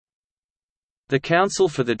The Council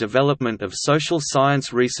for the Development of Social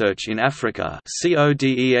Science Research in Africa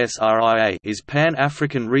is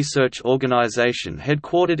Pan-African research organization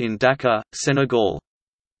headquartered in Dakar, Senegal.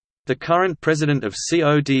 The current president of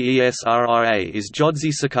CODESRIA is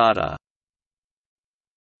Jodzi Sakata.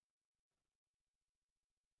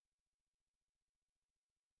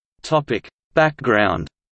 Background.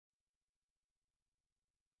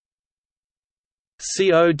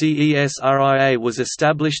 CODESRIA was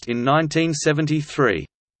established in 1973.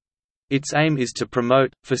 Its aim is to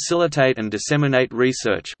promote, facilitate and disseminate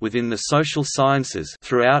research within the social sciences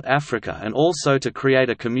throughout Africa, and also to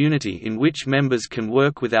create a community in which members can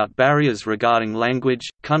work without barriers regarding language,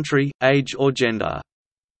 country, age or gender.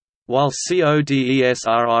 While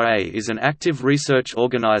CODESRIA is an active research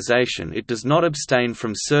organization, it does not abstain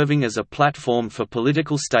from serving as a platform for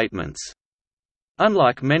political statements.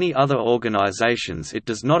 Unlike many other organizations, it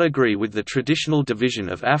does not agree with the traditional division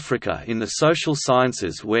of Africa in the social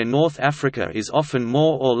sciences where North Africa is often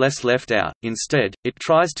more or less left out. Instead, it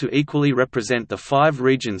tries to equally represent the 5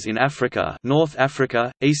 regions in Africa: North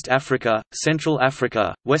Africa, East Africa, Central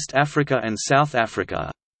Africa, West Africa and South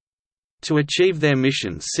Africa. To achieve their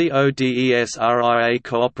mission, CODESRIA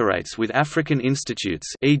cooperates with African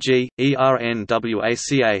institutes, e.g.,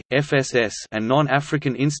 ERNWACA, FSS, and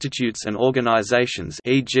non-African institutes and organizations,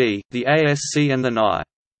 e.g., the ASC and the NI.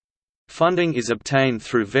 Funding is obtained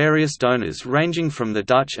through various donors ranging from the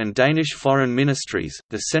Dutch and Danish foreign ministries,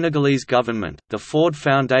 the Senegalese government, the Ford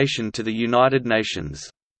Foundation to the United Nations.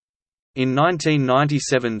 In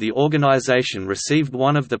 1997 the organization received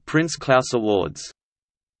one of the Prince Claus Awards.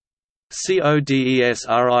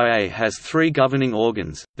 CODESRIA has 3 governing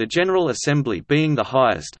organs, the General Assembly being the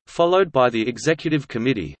highest, followed by the Executive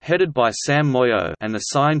Committee headed by Sam Moyo and the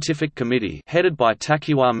Scientific Committee headed by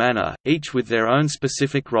Takiwa Mana, each with their own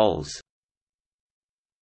specific roles.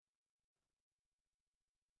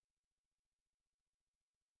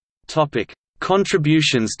 Topic: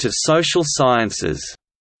 Contributions to social sciences.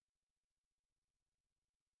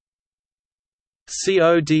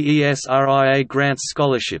 CODESRIA grants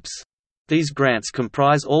scholarships. These grants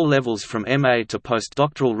comprise all levels from MA to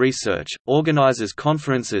postdoctoral research, organizes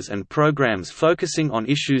conferences and programs focusing on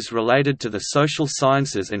issues related to the social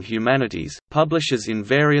sciences and humanities, publishes in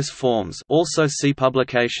various forms, also see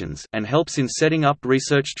publications, and helps in setting up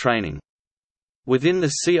research training. Within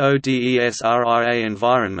the CODESRIA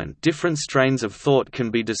environment, different strains of thought can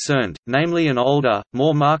be discerned, namely an older,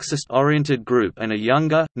 more Marxist-oriented group and a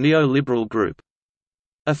younger, neoliberal group.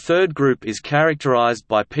 A third group is characterized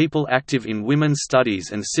by people active in women's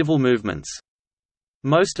studies and civil movements.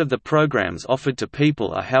 Most of the programs offered to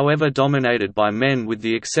people are however dominated by men, with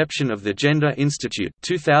the exception of the Gender Institute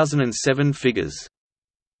 2007 figures.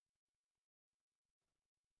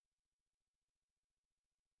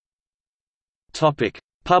 Topic: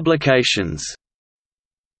 Publications.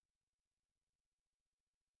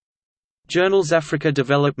 Journals: Africa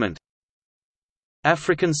Development,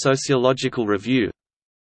 African Sociological Review,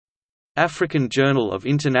 African Journal of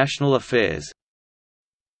International Affairs,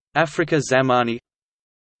 Africa Zamani,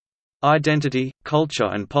 Identity, Culture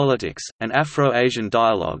and Politics, an Afro-Asian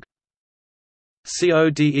Dialogue,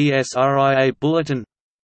 CODESRIA Bulletin,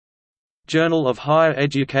 Journal of Higher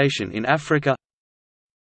Education in Africa,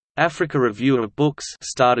 Africa Review of Books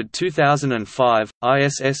started 2005,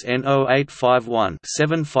 ISSN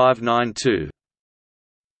 0851-7592.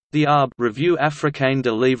 The Arbre Revue Africaine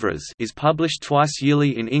de Livres is published twice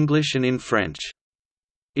yearly in English and in French.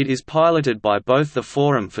 It is piloted by both the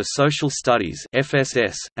Forum for Social Studies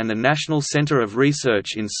 (FSS) and the National Center of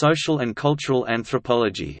Research in Social and Cultural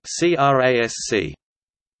Anthropology (CRASC).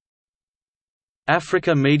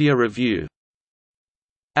 Africa Media Review,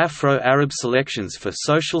 Afro-Arab Selections for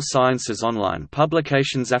Social Sciences Online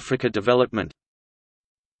Publications, Africa Development,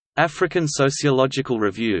 African Sociological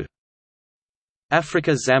Review,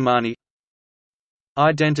 Africa Zamani,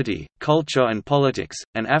 Identity, Culture and Politics,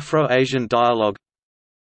 an Afro-Asian Dialogue,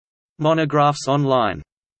 Monographs Online.